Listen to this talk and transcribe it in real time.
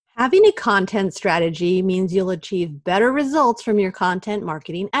Having a content strategy means you'll achieve better results from your content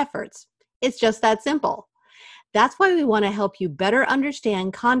marketing efforts. It's just that simple. That's why we want to help you better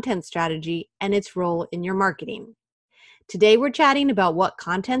understand content strategy and its role in your marketing. Today, we're chatting about what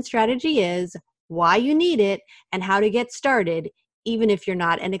content strategy is, why you need it, and how to get started, even if you're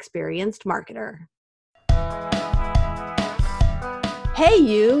not an experienced marketer. Hey,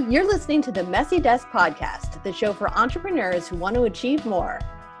 you're listening to the Messy Desk Podcast, the show for entrepreneurs who want to achieve more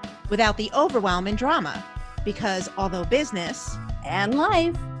without the overwhelm and drama. Because although business and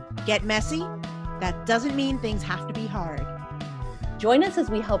life get messy, that doesn't mean things have to be hard. Join us as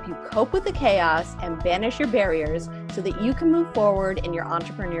we help you cope with the chaos and banish your barriers so that you can move forward in your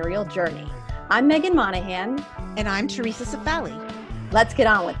entrepreneurial journey. I'm Megan Monahan. And I'm Teresa Cefali. Let's get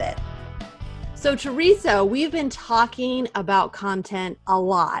on with it. So Teresa, we've been talking about content a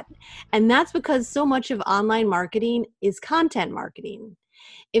lot, and that's because so much of online marketing is content marketing.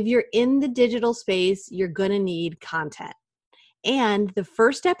 If you're in the digital space, you're going to need content. And the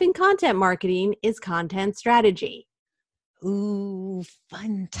first step in content marketing is content strategy. Ooh,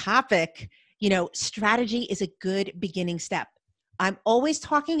 fun topic. Strategy is a good beginning step. I'm always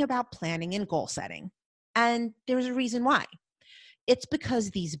talking about planning and goal setting. And there's a reason why. It's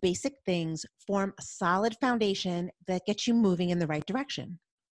because these basic things form a solid foundation that gets you moving in the right direction.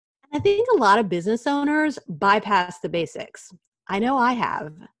 I think a lot of business owners bypass the basics. I know I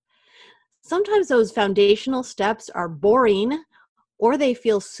have. Sometimes those foundational steps are boring or they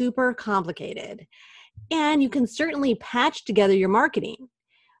feel super complicated. And you can certainly patch together your marketing.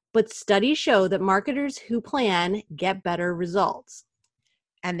 But studies show that marketers who plan get better results.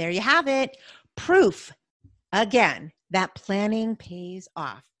 And there you have it. Proof, again, that planning pays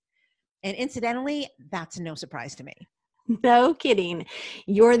off. And incidentally, that's no surprise to me. No kidding.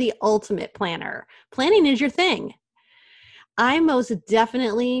 You're the ultimate planner. Planning is your thing. I most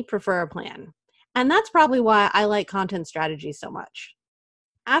definitely prefer a plan. And that's probably why I like content strategy so much.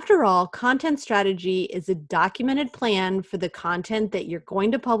 After all, content strategy is a documented plan for the content that you're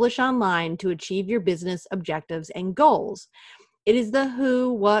going to publish online to achieve your business objectives and goals. It is the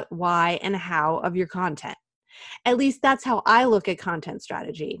who, what, why, and how of your content. At least that's how I look at content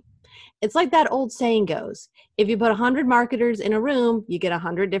strategy. It's like that old saying goes, if you put 100 marketers in a room, you get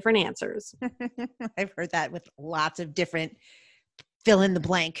 100 different answers. I've heard that with lots of different fill in the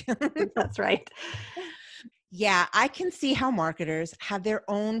blank. That's right. Yeah, I can see how marketers have their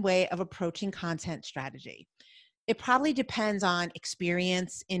own way of approaching content strategy. It probably depends on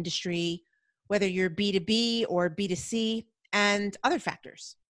experience, industry, whether you're B2B or B2C, and other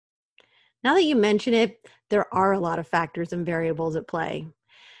factors. Now that you mention it, there are a lot of factors and variables at play.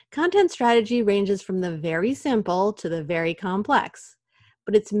 Content strategy ranges from the very simple to the very complex,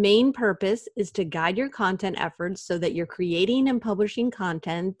 but its main purpose is to guide your content efforts so that you're creating and publishing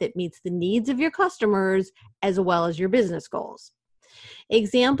content that meets the needs of your customers as well as your business goals.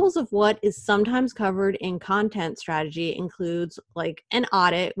 Examples of what is sometimes covered in content strategy includes like an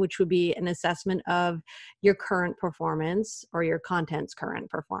audit, which would be an assessment of your current performance or your content's current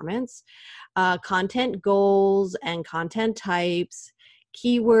performance, content goals and content types,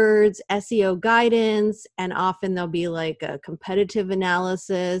 keywords, SEO guidance, and often there'll be like a competitive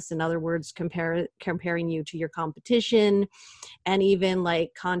analysis, in other words, comparing you to your competition, and even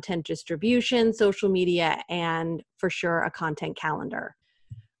like content distribution, social media, and for sure a content calendar.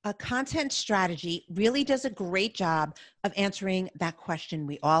 A content strategy really does a great job of answering that question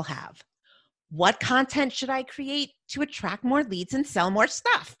we all have. What content should I create to attract more leads and sell more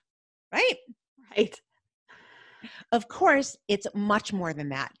stuff? Right? Right. Of course, it's much more than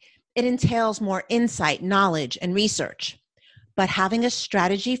that. It entails more insight, knowledge, and research. But having a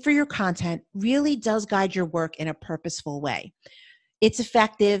strategy for your content really does guide your work in a purposeful way. It's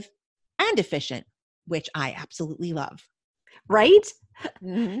effective and efficient, which I absolutely love. Right?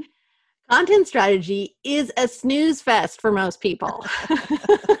 Mm-hmm. Content strategy is a snooze fest for most people.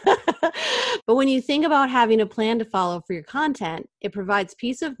 But when you think about having a plan to follow for your content, it provides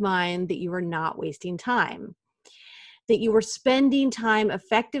peace of mind that you are not wasting time, that you are spending time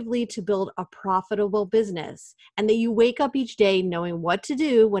effectively to build a profitable business, and that you wake up each day knowing what to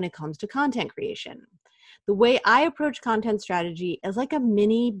do when it comes to content creation. The way I approach content strategy is like a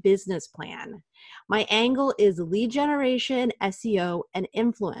mini business plan. My angle is lead generation, SEO, and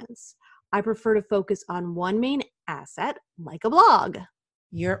influence. I prefer to focus on one main asset, like a blog.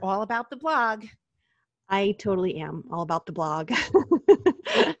 You're all about the blog. I totally am all about the blog.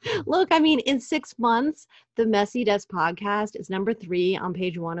 Look, I mean, in 6 months, the Messy Desk Podcast is number 3 on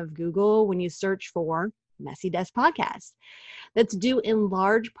page 1 of Google when you search for Messy Desk Podcast. That's due in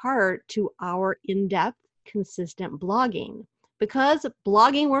large part to our in-depth, consistent blogging. Because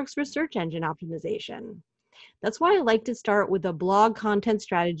blogging works for search engine optimization. That's why I like to start with a blog content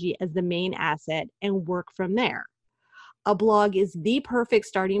strategy as the main asset and work from there. A blog is the perfect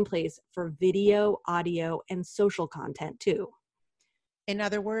starting place for video, audio, and social content too. In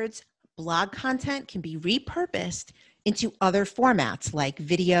other words, blog content can be repurposed into other formats like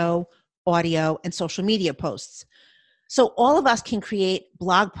video, audio, and social media posts. So all of us can create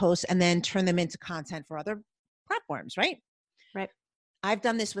blog posts and then turn them into content for other platforms, right? Right. I've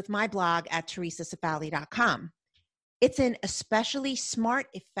done this with my blog at teresacefali.com. It's an especially smart,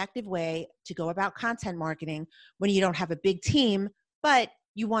 effective way to go about content marketing when you don't have a big team, but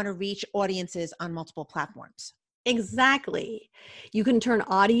you want to reach audiences on multiple platforms. Exactly. You can turn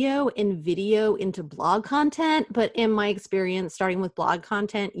audio and video into blog content, but in my experience, starting with blog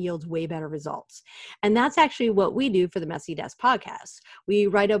content yields way better results. And that's actually what we do for the Messy Desk podcast. We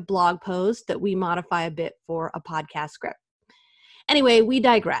write a blog post that we modify a bit for a podcast script. Anyway, we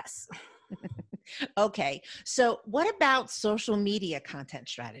digress. Okay, so what about social media content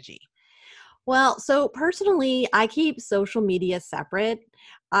strategy? Well, so personally, I keep social media separate.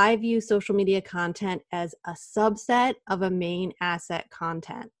 I view social media content as a subset of a main asset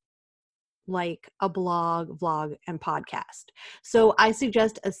content, like a blog, vlog, and podcast. So I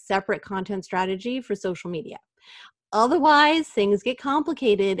suggest a separate content strategy for social media. Otherwise, things get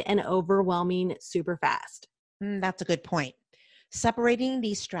complicated and overwhelming super fast. That's a good point. Separating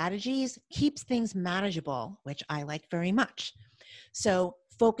these strategies keeps things manageable, which I like very much. So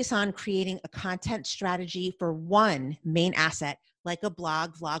focus on creating a content strategy for one main asset, like a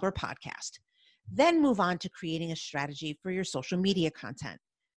blog, vlog, or podcast. Then move on to creating a strategy for your social media content.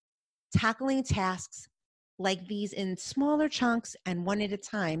 Tackling tasks like these in smaller chunks and one at a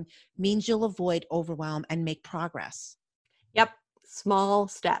time means you'll avoid overwhelm and make progress. Yep, small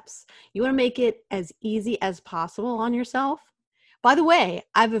steps. You want to make it as easy as possible on yourself. By the way,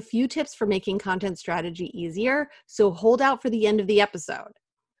 I have a few tips for making content strategy easier, so hold out for the end of the episode.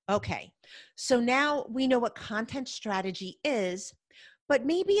 Okay, so now we know what content strategy is, but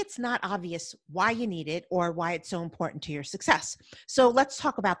maybe it's not obvious why you need it or why it's so important to your success. So let's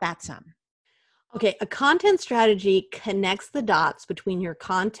talk about that some. Okay, a content strategy connects the dots between your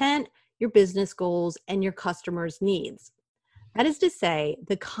content, your business goals, and your customers' needs. That is to say,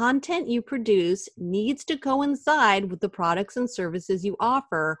 the content you produce needs to coincide with the products and services you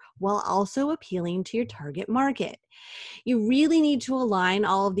offer while also appealing to your target market. You really need to align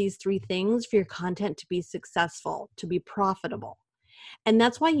all of these three things for your content to be successful, to be profitable. And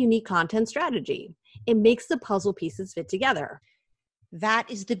that's why you need content strategy. It makes the puzzle pieces fit together. That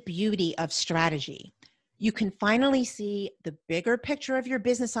is the beauty of strategy. You can finally see the bigger picture of your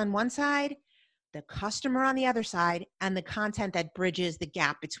business on one side, the customer on the other side, and the content that bridges the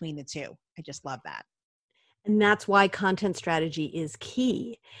gap between the two. I just love that. And that's why content strategy is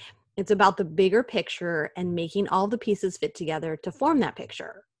key. It's about the bigger picture and making all the pieces fit together to form that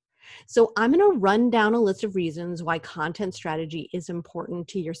picture. So I'm going to run down a list of reasons why content strategy is important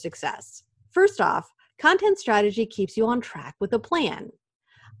to your success. First off, content strategy keeps you on track with a plan.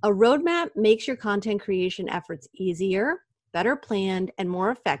 A roadmap makes your content creation efforts easier, better planned, and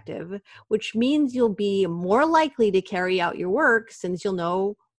more effective, which means you'll be more likely to carry out your work since you'll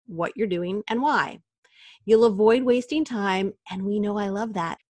know what you're doing and why. You'll avoid wasting time, and we know I love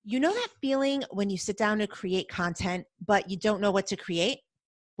that. You know that feeling when you sit down to create content, but you don't know what to create?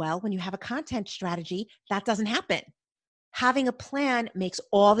 Well, when you have a content strategy, that doesn't happen. Having a plan makes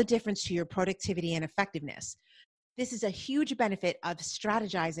all the difference to your productivity and effectiveness. This is a huge benefit of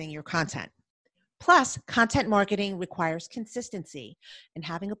strategizing your content. Plus, content marketing requires consistency, and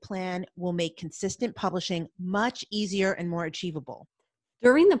having a plan will make consistent publishing much easier and more achievable.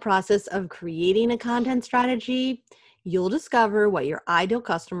 During the process of creating a content strategy, you'll discover what your ideal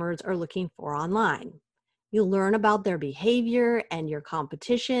customers are looking for online. You'll learn about their behavior and your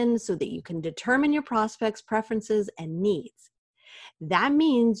competition so that you can determine your prospects' preferences and needs. That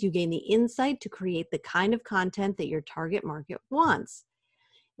means you gain the insight to create the kind of content that your target market wants.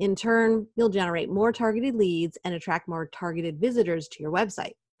 In turn, you'll generate more targeted leads and attract more targeted visitors to your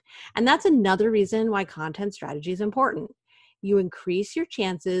website. And that's another reason why content strategy is important. You increase your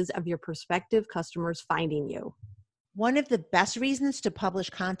chances of your prospective customers finding you. One of the best reasons to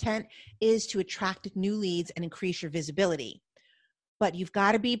publish content is to attract new leads and increase your visibility. But you've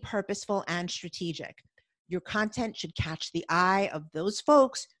got to be purposeful and strategic. Your content should catch the eye of those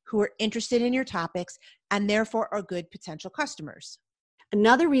folks who are interested in your topics and therefore are good potential customers.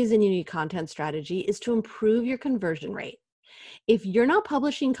 Another reason you need content strategy is to improve your conversion rate. If you're not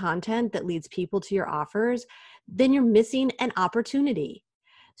publishing content that leads people to your offers, then you're missing an opportunity.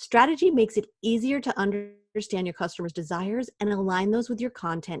 Strategy makes it easier to understand your customers' desires and align those with your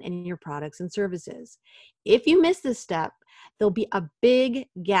content and your products and services. If you miss this step, there'll be a big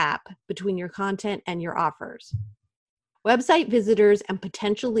gap between your content and your offers. Website visitors and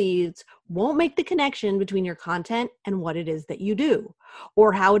potential leads won't make the connection between your content and what it is that you do,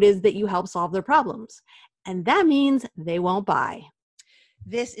 or how it is that you help solve their problems. And that means they won't buy.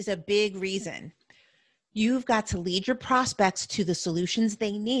 This is a big reason. You've got to lead your prospects to the solutions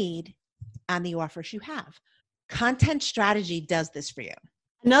they need and the offers you have. Content strategy does this for you.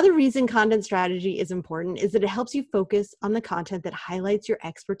 Another reason content strategy is important is that it helps you focus on the content that highlights your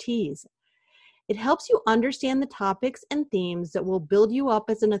expertise. It helps you understand the topics and themes that will build you up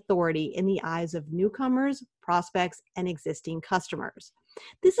as an authority in the eyes of newcomers, prospects, and existing customers.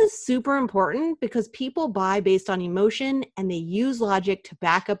 This is super important because people buy based on emotion and they use logic to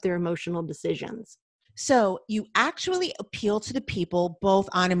back up their emotional decisions. So you actually appeal to the people both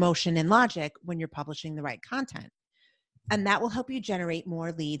on emotion and logic when you're publishing the right content. And that will help you generate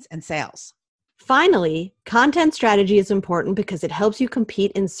more leads and sales. Finally, content strategy is important because it helps you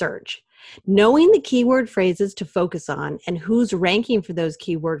compete in search. Knowing the keyword phrases to focus on and who's ranking for those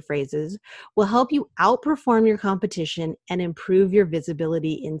keyword phrases will help you outperform your competition and improve your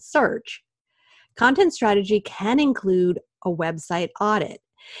visibility in search. Content strategy can include a website audit.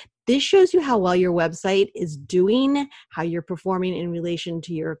 This shows you how well your website is doing, how you're performing in relation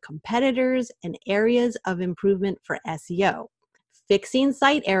to your competitors, and areas of improvement for SEO. Fixing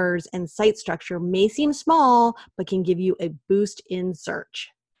site errors and site structure may seem small, but can give you a boost in search.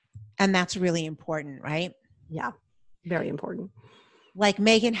 And that's really important, right? Yeah, very important. Like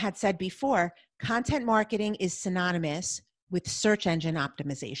Megan had said before, content marketing is synonymous with search engine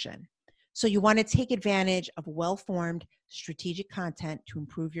optimization. So you want to take advantage of well-formed strategic content to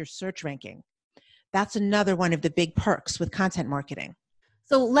improve your search ranking. That's another one of the big perks with content marketing.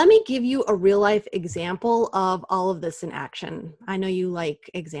 So let me give you a real life example of all of this in action. I know you like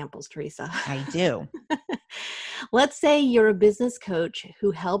examples, Teresa. I do. Let's say you're a business coach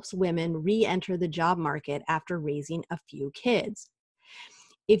who helps women re-enter the job market after raising a few kids.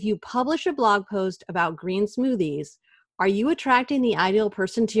 If you publish a blog post about green smoothies, are you attracting the ideal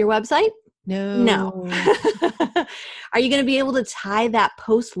person to your website? No. Are you going to be able to tie that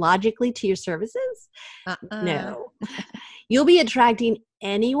post logically to your services? No. You'll be attracting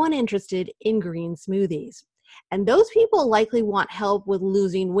anyone interested in green smoothies. And those people likely want help with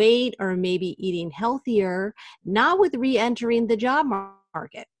losing weight or maybe eating healthier, not with re-entering the job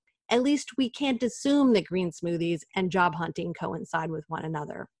market. At least we can't assume that green smoothies and job hunting coincide with one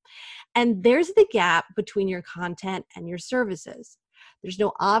another. And there's the gap between your content and your services. There's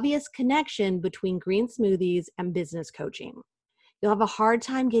no obvious connection between green smoothies and business coaching. You'll have a hard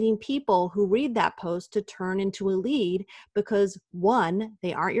time getting people who read that post to turn into a lead because 1,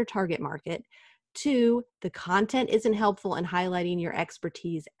 they aren't your target market. 2, the content isn't helpful in highlighting your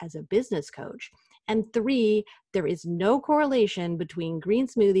expertise as a business coach. And 3, there is no correlation between green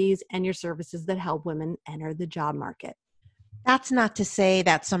smoothies and your services that help women enter the job market. That's not to say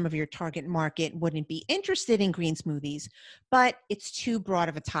that some of your target market wouldn't be interested in green smoothies, but it's too broad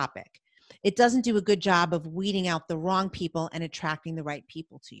of a topic. It doesn't do a good job of weeding out the wrong people and attracting the right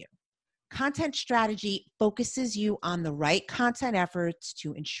people to you. Content strategy focuses you on the right content efforts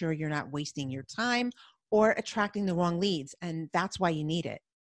to ensure you're not wasting your time or attracting the wrong leads, and that's why you need it.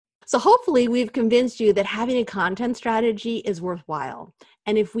 So hopefully we've convinced you that having a content strategy is worthwhile.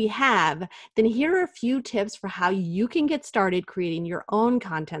 And if we have, then here are a few tips for how you can get started creating your own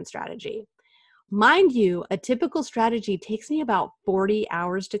content strategy. Mind you, a typical strategy takes me about 40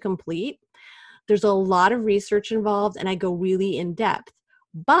 hours to complete. There's a lot of research involved and I go really in depth.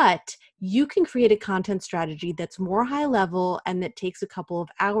 But you can create a content strategy that's more high level and that takes a couple of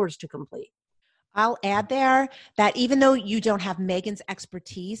hours to complete. I'll add there that even though you don't have Megan's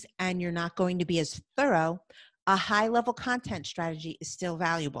expertise and you're not going to be as thorough, a high-level content strategy is still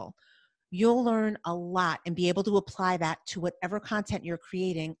valuable. You'll learn a lot and be able to apply that to whatever content you're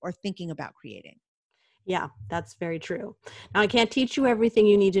creating or thinking about creating. Yeah, that's very true. Now, I can't teach you everything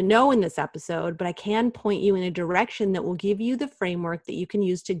you need to know in this episode, but I can point you in a direction that will give you the framework that you can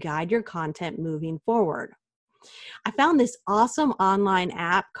use to guide your content moving forward. I found this awesome online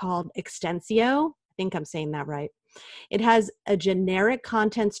app called Extensio. I think I'm saying that right. It has a generic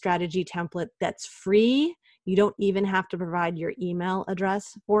content strategy template that's free. You don't even have to provide your email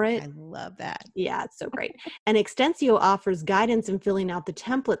address for it. I love that. Yeah, it's so great. And Extensio offers guidance in filling out the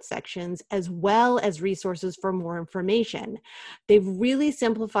template sections as well as resources for more information. They've really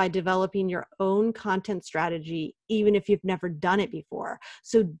simplified developing your own content strategy, even if you've never done it before.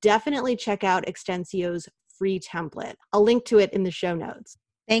 So definitely check out Extensio's free template. I'll link to it in the show notes.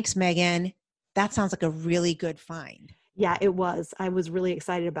 Thanks, Megan. That sounds like a really good find. Yeah, it was. I was really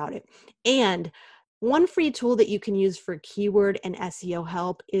excited about it. And one free tool that you can use for keyword and SEO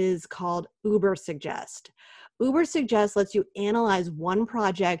help is called Ubersuggest. Ubersuggest lets you analyze one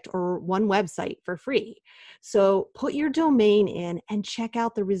project or one website for free. So put your domain in and check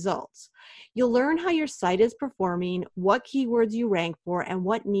out the results. You'll learn how your site is performing, what keywords you rank for, and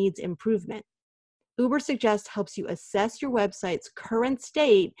what needs improvement. Ubersuggest helps you assess your website's current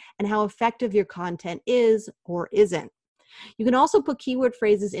state and how effective your content is or isn't. You can also put keyword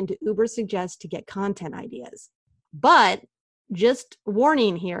phrases into Ubersuggest to get content ideas. But just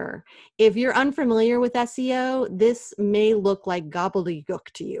warning here, if you're unfamiliar with SEO, this may look like gobbledygook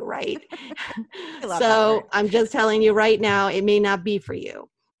to you, right? So I'm just telling you right now, it may not be for you.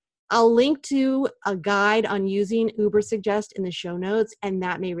 I'll link to a guide on using Ubersuggest in the show notes, and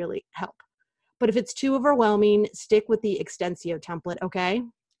that may really help. But if it's too overwhelming, stick with the Extensio template, okay?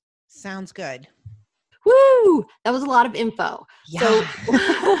 Sounds good. Woo! That was a lot of info. Yeah. So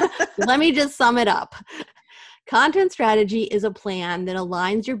let me just sum it up. Content strategy is a plan that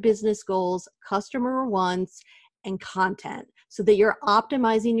aligns your business goals, customer wants, and content so that you're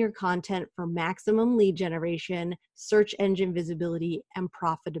optimizing your content for maximum lead generation, search engine visibility, and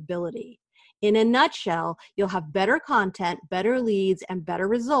profitability. In a nutshell, you'll have better content, better leads, and better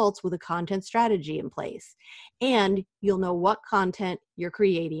results with a content strategy in place. And you'll know what content you're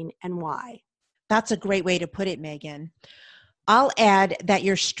creating and why. That's a great way to put it, Megan. I'll add that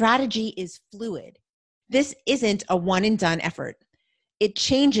your strategy is fluid. This isn't a one and done effort. It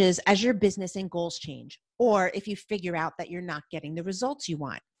changes as your business and goals change, or if you figure out that you're not getting the results you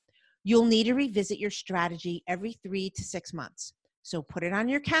want. You'll need to revisit your strategy every 3 to 6 months. So put it on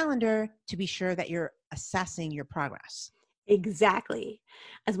your calendar to be sure that you're assessing your progress. Exactly.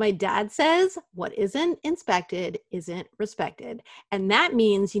 As my dad says, what isn't inspected isn't respected. And that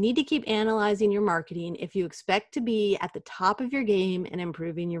means you need to keep analyzing your marketing if you expect to be at the top of your game and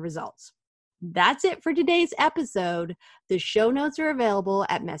improving your results. That's it for today's episode. The show notes are available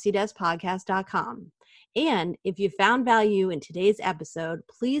at messydeskpodcast.com. And if you found value in today's episode,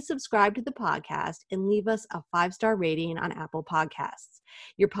 please subscribe to the podcast and leave us a 5-star rating on Apple Podcasts.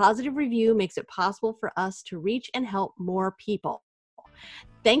 Your positive review makes it possible for us to reach and help more people.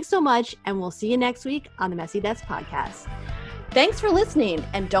 Thanks so much, and we'll see you next week on the Messy Desk Podcast. Thanks for listening,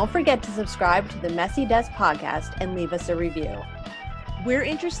 and don't forget to subscribe to the Messy Desk Podcast and leave us a review. We're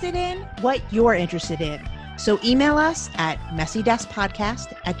interested in what you're interested in. So email us at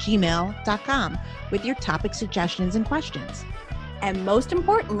messydeskpodcast@gmail.com with your topic suggestions and questions. And most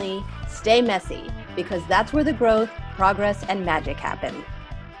importantly, stay messy, because that's where the growth, progress, and magic happen.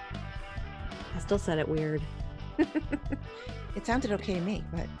 I still said it weird. It sounded okay to me,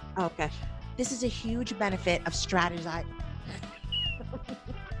 but okay. This is a huge benefit of strategizing.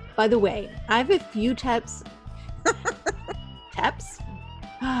 By the way, I have a few tips. Tips?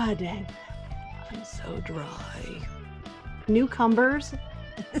 Ah, dang. I'm so dry. Newcumbers?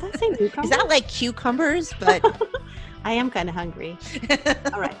 Does that say newcumbers? Is that like cucumbers? But I am kind of hungry.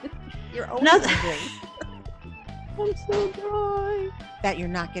 All right. You're always hungry. I'm so dry. That you're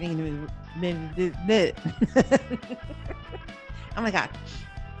not getting the oh my God.